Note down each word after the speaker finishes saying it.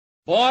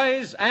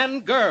Boys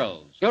and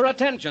girls, your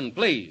attention,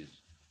 please.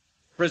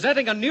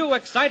 Presenting a new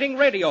exciting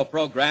radio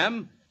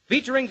program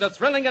featuring the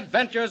thrilling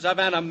adventures of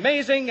an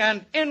amazing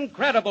and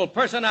incredible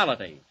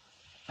personality.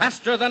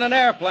 Faster than an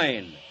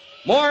airplane,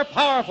 more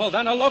powerful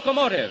than a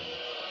locomotive,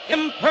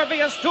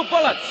 impervious to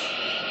bullets.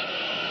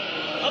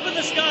 Up in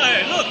the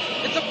sky, look!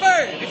 It's a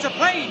bird! It's a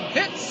plane!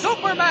 It's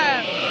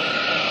Superman!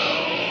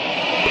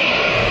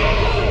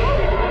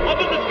 Up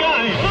in the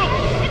sky, look!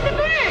 It's a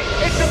bird!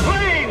 It's a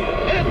plane!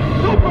 It's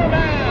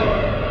Superman!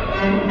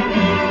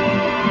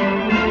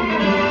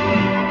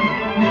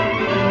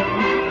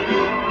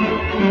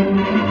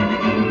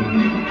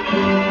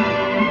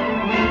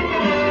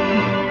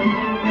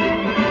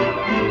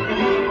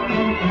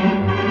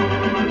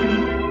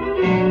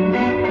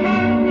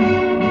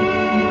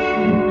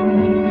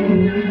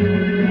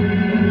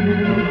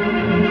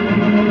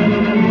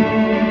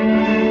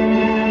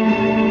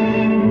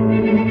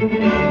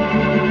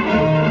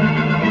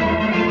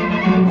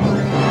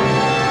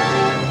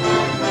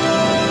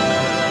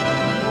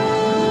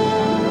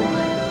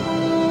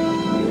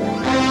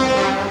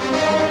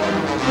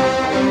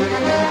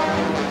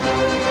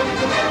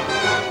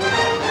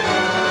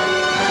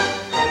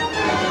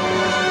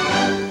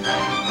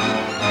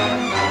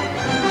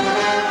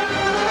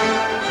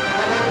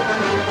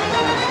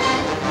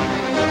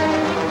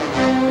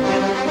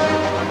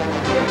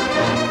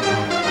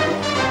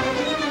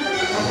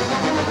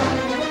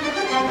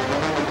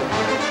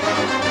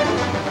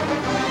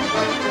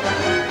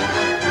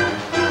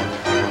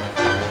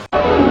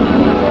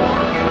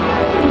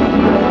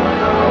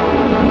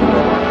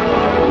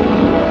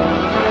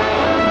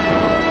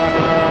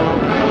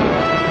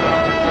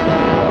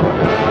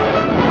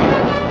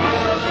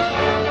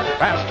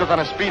 Than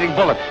a speeding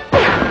bullet.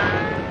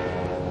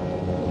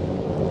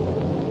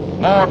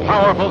 More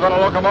powerful than a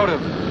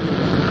locomotive.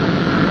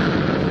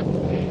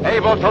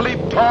 Able to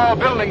leap tall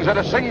buildings at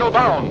a single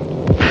bound.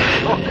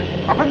 Look,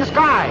 up in the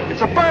sky.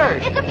 It's a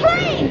bird. It's a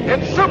plane!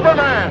 It's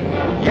Superman!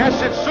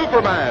 Yes, it's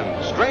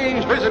Superman,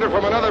 strange visitor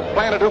from another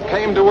planet who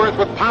came to Earth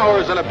with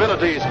powers and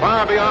abilities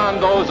far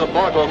beyond those of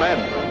mortal men.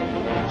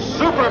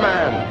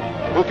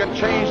 Superman, who can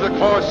change the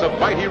course of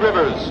mighty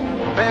rivers,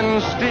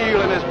 bend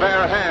steel in his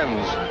bare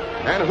hands,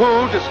 and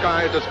who,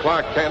 disguised as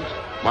Clark Kent,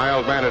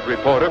 mild-mannered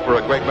reporter for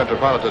a great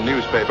metropolitan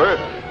newspaper,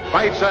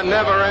 fights a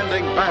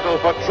never-ending battle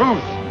for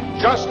truth,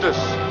 justice,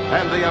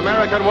 and the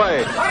American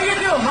way. How do you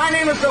do? My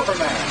name is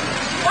Superman.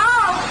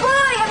 Oh,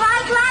 boy, am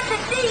I glad to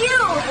see you!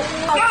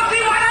 Now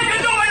see what I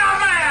can do out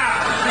there!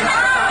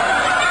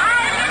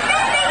 I'm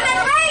missing the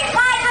great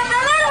pipe of the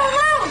little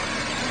roof!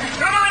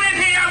 Come on in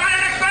here, I want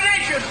an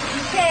explanation!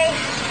 Okay,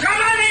 Come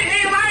on in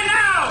here right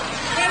now!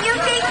 can you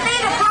teach me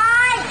to fly?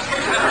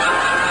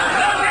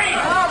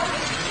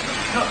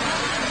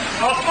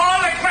 Of all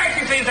the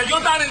crazy things that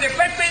you've done in the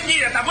 15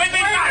 years that we've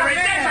been married,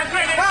 that's a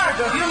great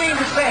Sergeant, you mean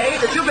to say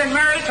that you've been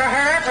married to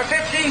her for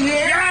 15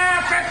 years?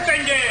 Yeah,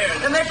 15 years!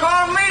 And they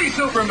call me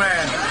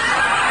Superman.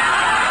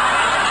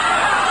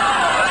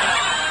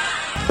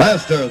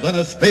 Faster than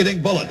a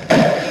speeding bullet.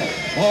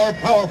 More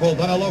powerful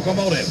than a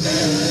locomotive.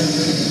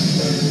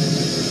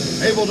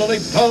 Able to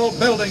leap tall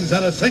buildings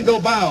at a single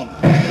bound.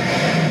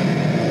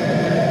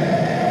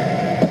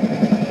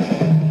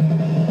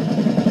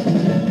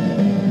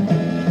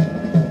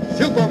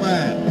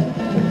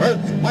 Superman,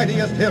 Earth's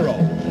mightiest hero,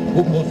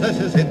 who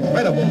possesses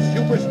incredible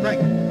super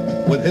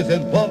strength with his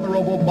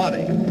invulnerable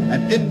body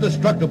and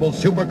indestructible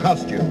super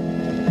costume.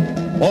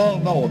 All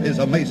know of his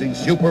amazing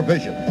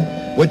supervision,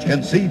 which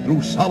can see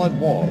through solid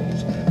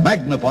walls,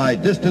 magnify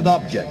distant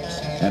objects,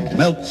 and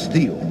melt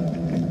steel.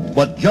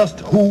 But just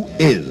who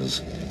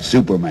is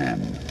Superman?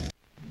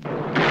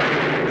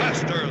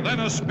 Faster than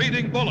a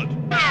speeding bullet.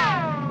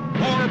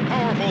 More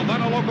powerful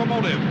than a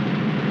locomotive.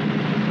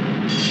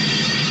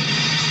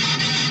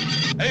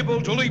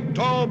 Able to leap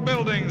tall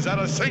buildings at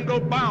a single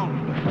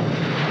bound.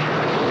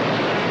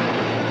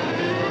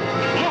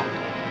 Look!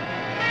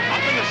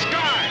 Up in the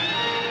sky!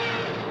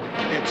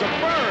 It's a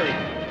bird!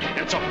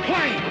 It's a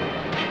plane!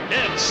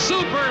 It's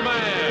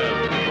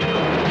Superman!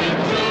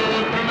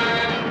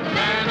 Superman,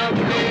 man of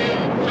steel,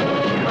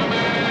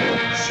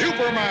 Superman!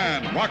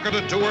 Superman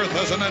rocketed to Earth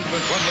as an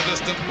infant when the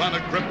distant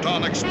planet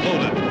Krypton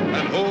exploded.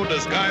 And who,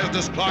 disguised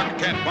as Clark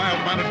Kent,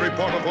 mild-mannered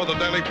reporter for the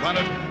Daily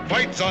Planet,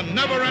 fights a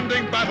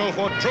never-ending battle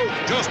for truth,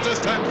 justice,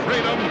 and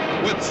freedom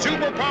with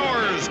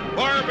superpowers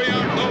far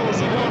beyond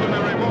those of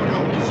ordinary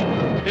mortals.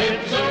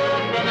 It's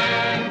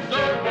Superman,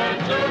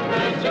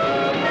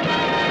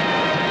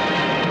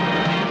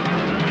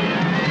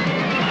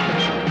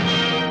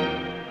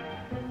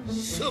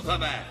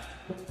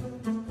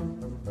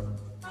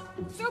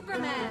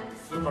 Superman!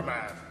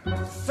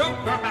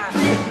 Superman!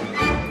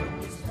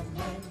 It's the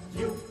man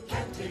you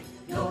can't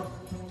ignore.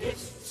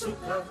 It's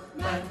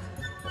Superman.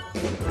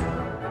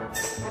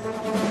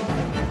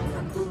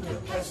 From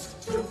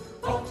Budapest to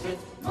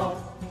Baltimore,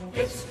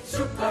 it's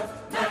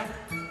Superman.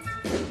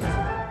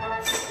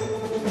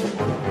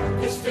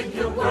 He's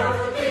figure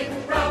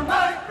whirling round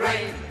my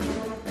brain,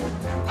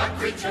 a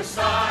creature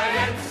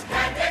science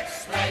can't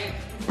explain.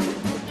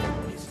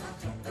 He's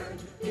not a bird,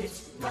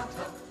 he's not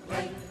a plane.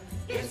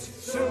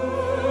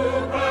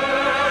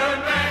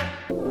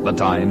 The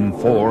time,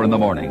 4 in the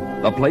morning.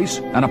 The place,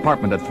 an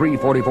apartment at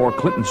 344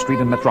 Clinton Street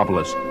in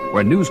Metropolis,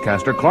 where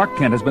newscaster Clark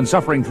Kent has been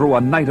suffering through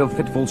a night of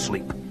fitful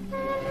sleep.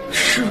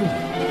 Phew.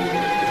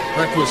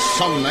 That was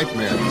some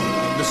nightmare.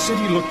 The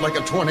city looked like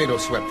a tornado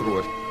swept through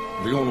it.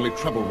 The only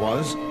trouble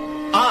was,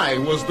 I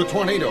was the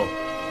tornado.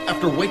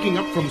 After waking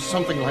up from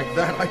something like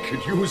that, I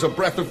could use a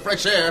breath of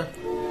fresh air.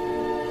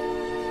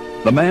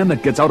 The man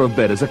that gets out of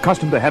bed is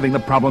accustomed to having the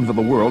problems of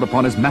the world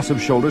upon his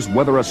massive shoulders,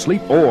 whether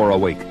asleep or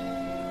awake.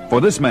 For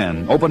this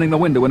man, opening the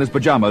window in his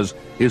pajamas,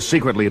 is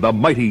secretly the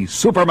mighty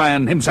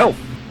Superman himself.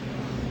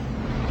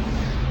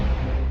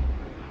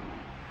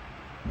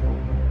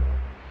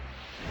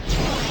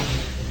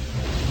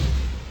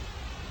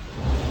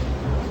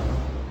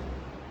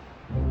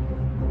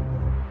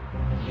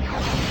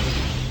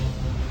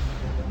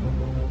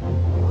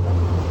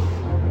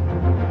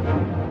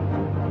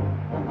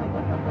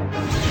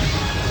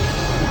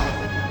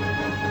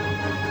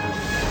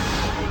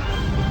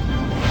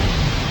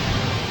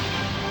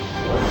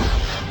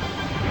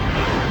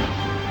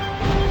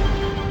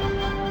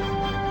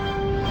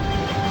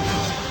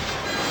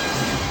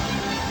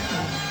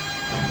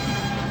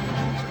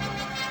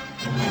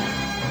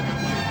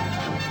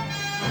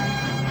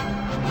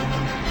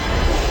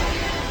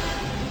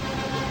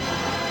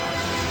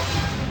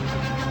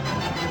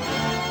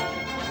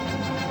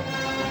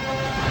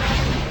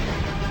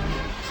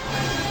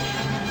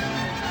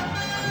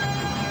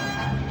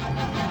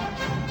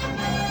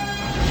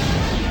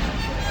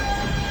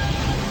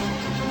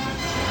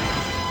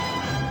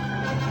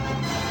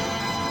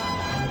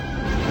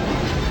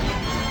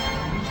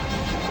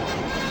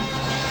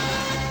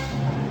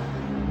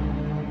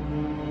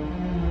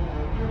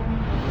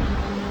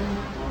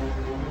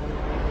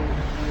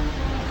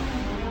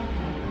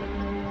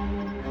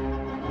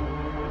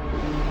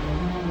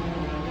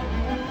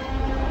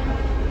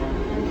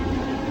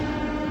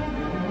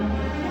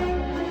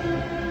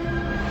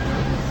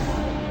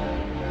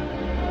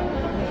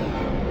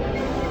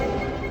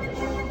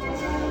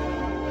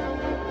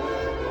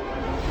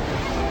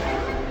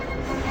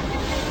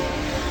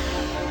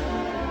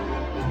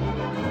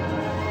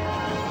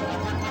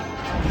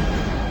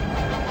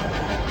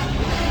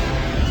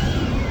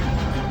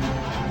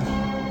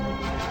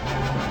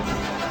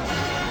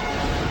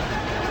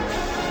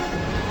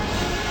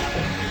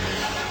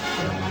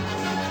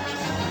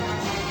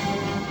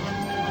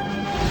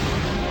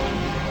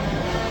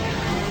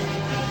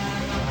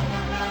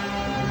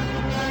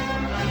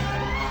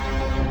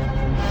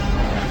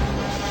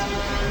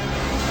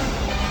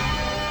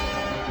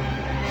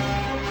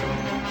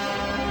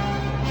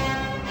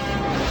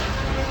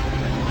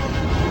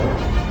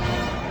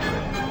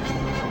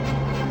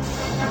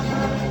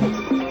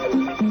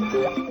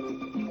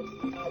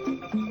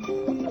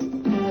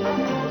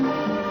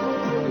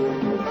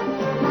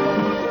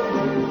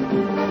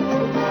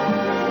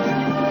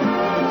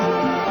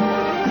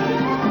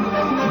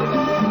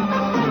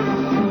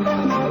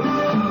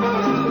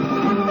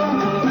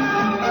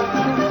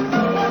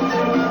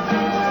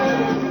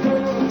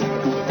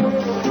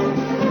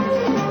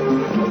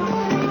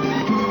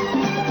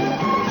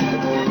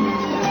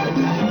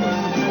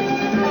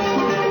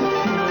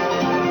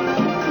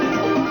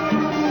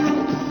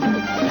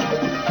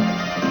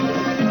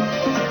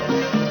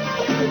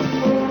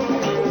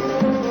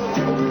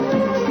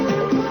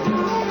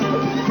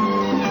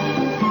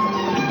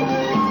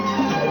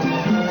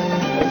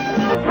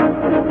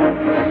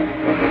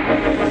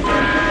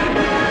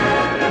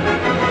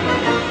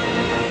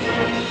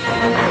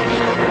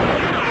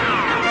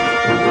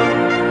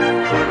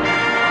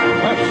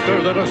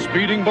 Faster than a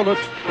speeding bullet.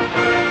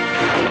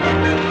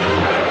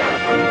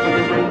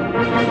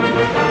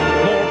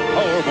 More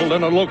powerful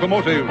than a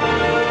locomotive.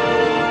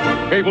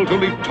 Able to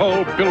leap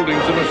tall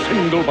buildings in a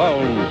single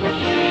bound.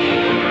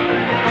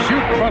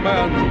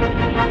 Superman.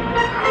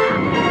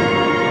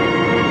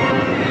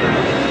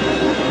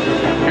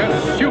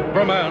 Yes,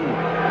 Superman.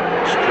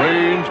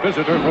 Strange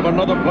visitor from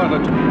another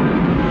planet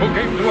who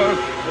came to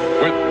Earth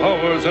with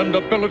powers and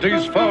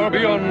abilities far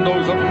beyond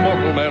those of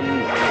mortal men.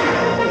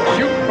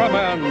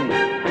 Superman.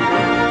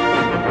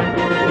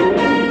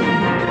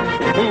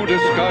 Who,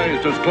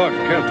 disguised as Clark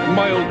Kent,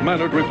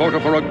 mild-mannered reporter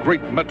for a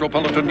great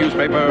metropolitan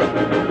newspaper,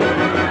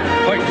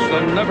 fights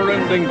the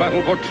never-ending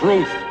battle for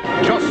truth,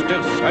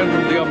 justice,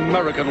 and the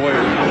American way.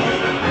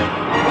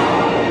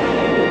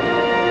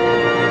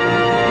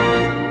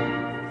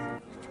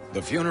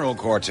 The funeral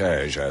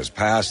cortege has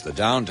passed the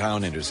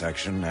downtown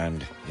intersection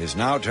and is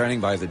now turning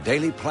by the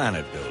Daily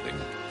Planet building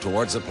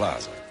towards the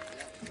plaza.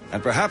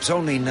 And perhaps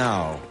only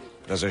now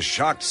does a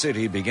shocked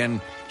city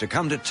begin to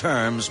come to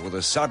terms with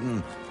a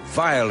sudden,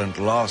 violent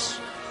loss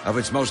of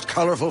its most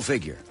colorful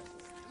figure,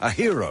 a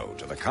hero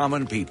to the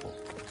common people,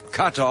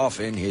 cut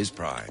off in his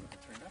prime.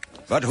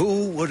 But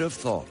who would have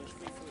thought,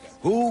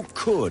 who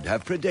could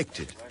have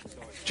predicted,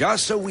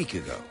 just a week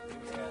ago,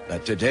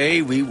 that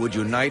today we would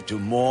unite to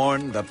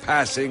mourn the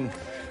passing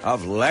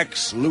of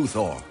Lex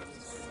Luthor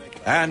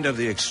and of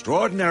the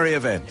extraordinary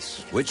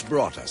events which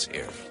brought us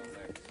here.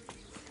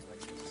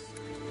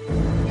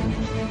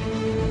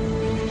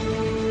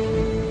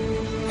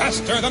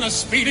 faster than a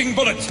speeding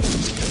bullet,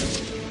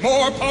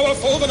 more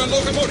powerful than a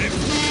locomotive,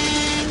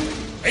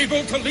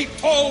 able to leap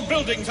tall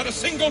buildings at a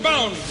single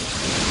bound.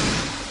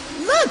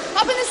 Look,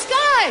 up in the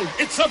sky!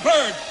 It's a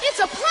bird! It's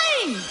a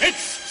plane!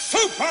 It's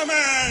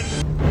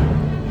Superman!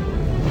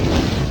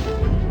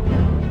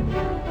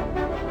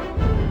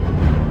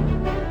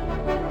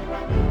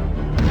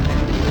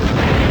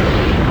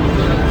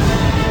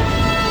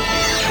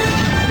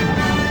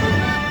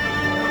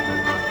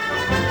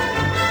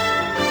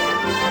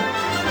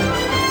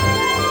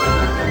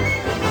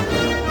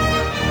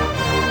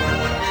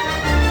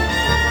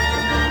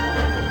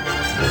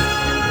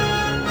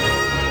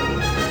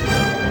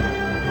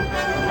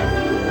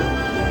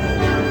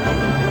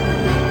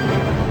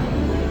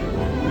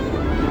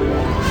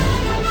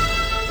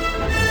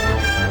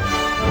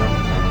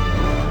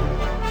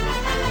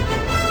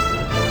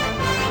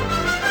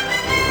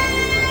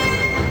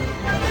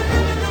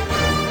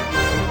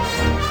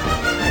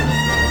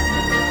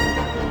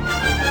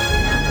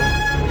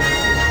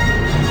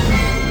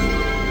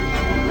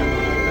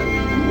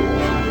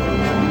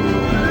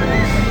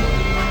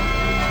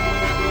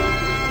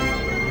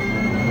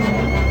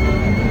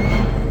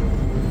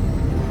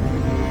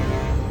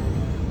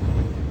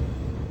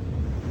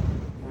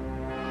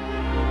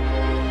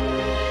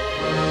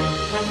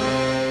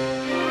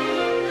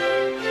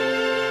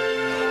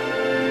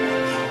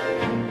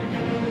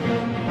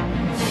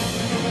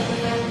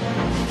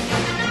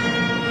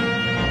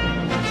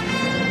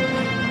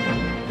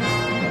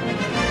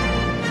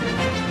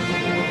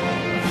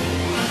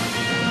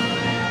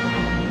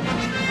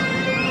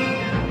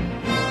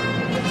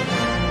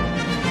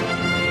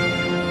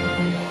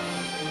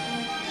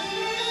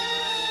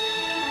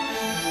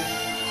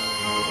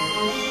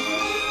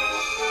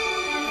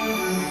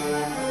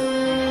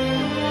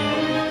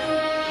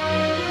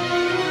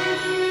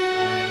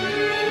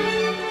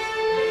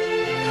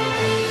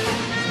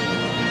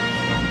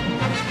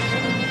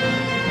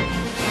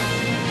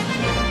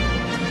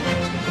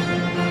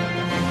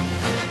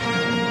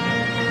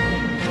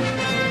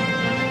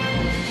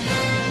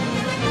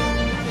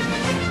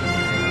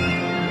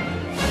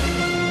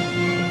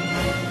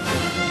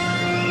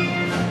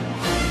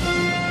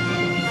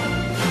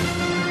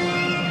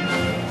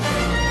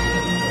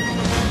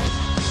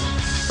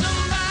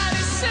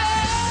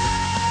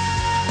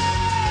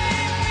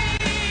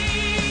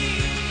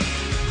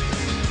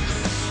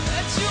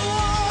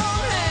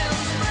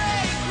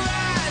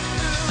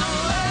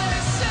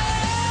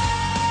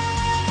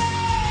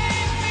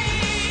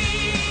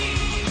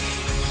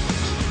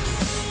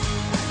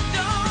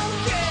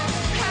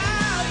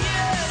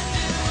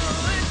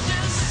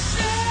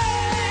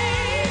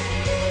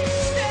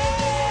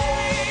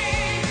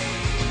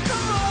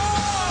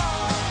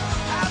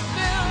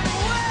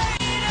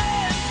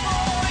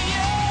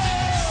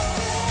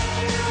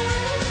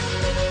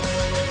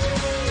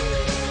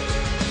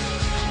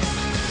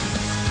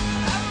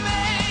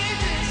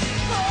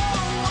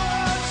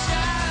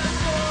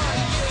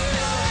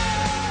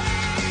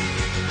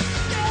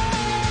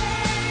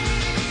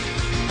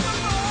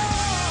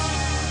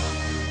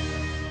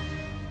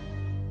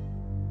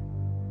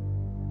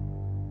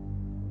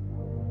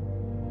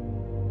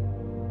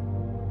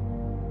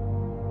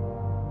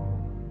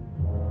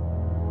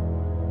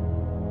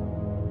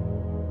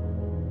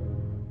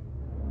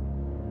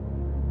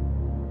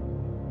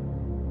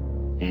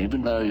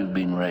 Even though you've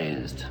been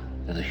raised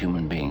as a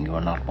human being, you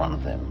are not one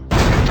of them.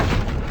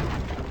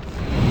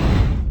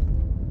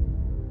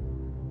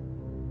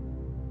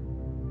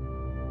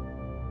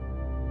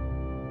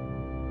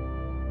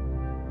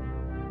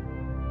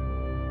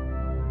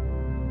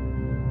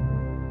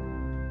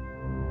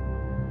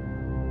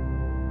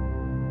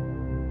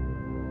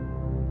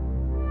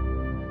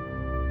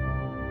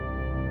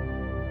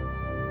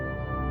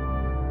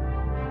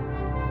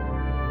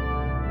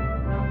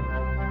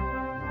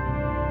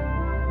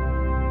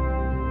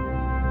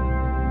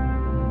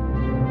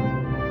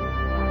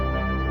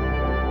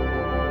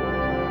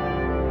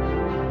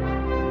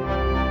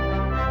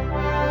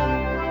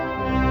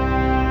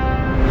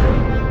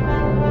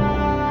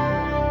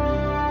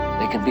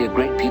 Be a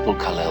great people,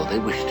 Kal-El, they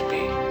wish to be.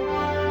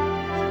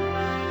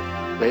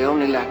 They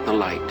only lack the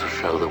light to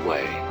show the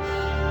way.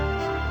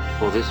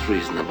 For this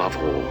reason, above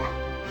all,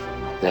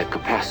 their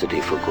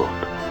capacity for good.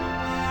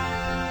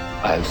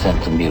 I have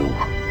sent them you,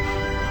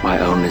 my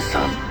only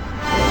son.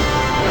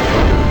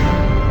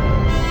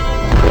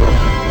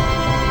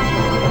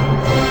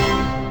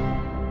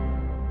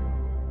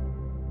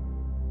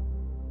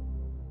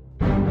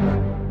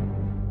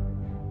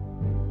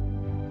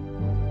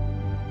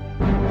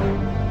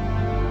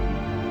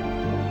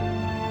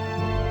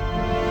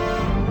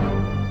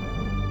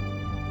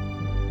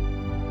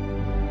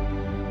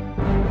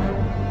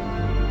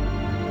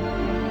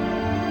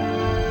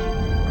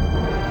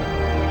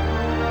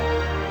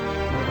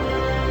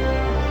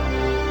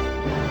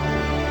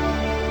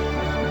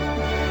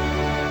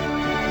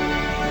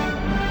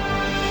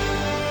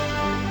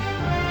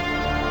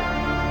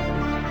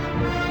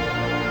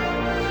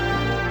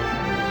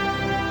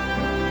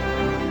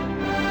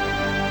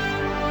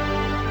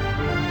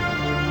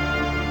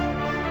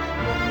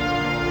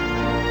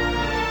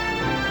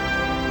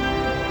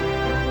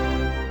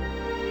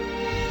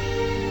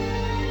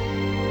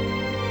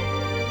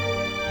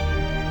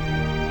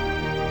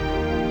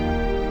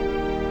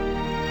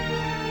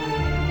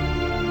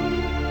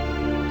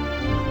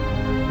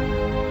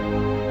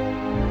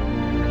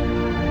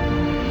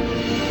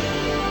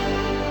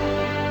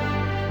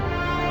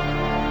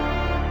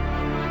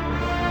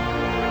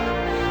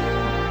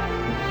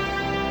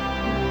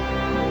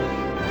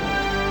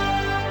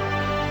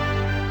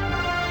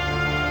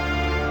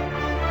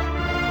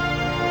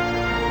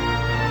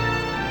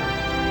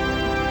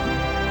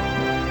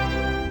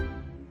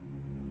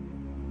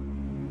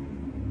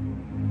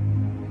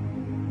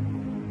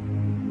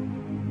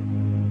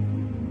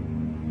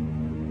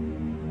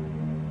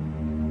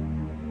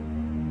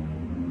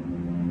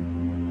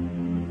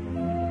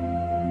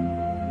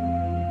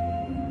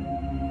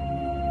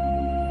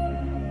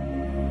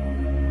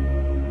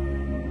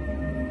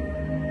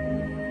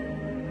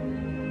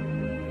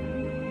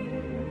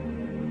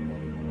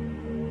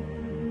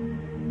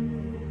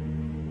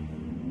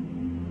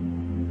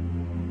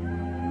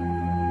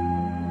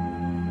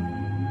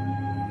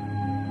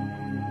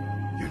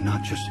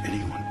 not just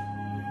anyone.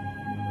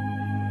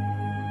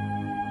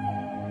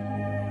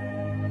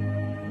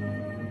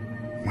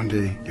 One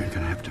day, you're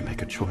going to have to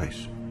make a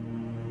choice.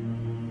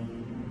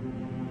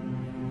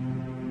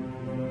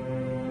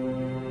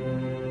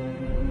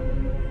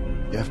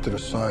 You have to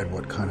decide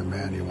what kind of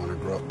man you want to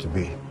grow up to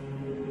be.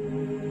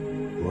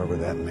 Whoever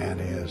that man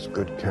is,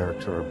 good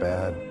character or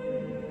bad,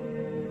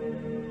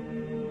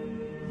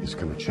 he's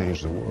going to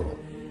change the world.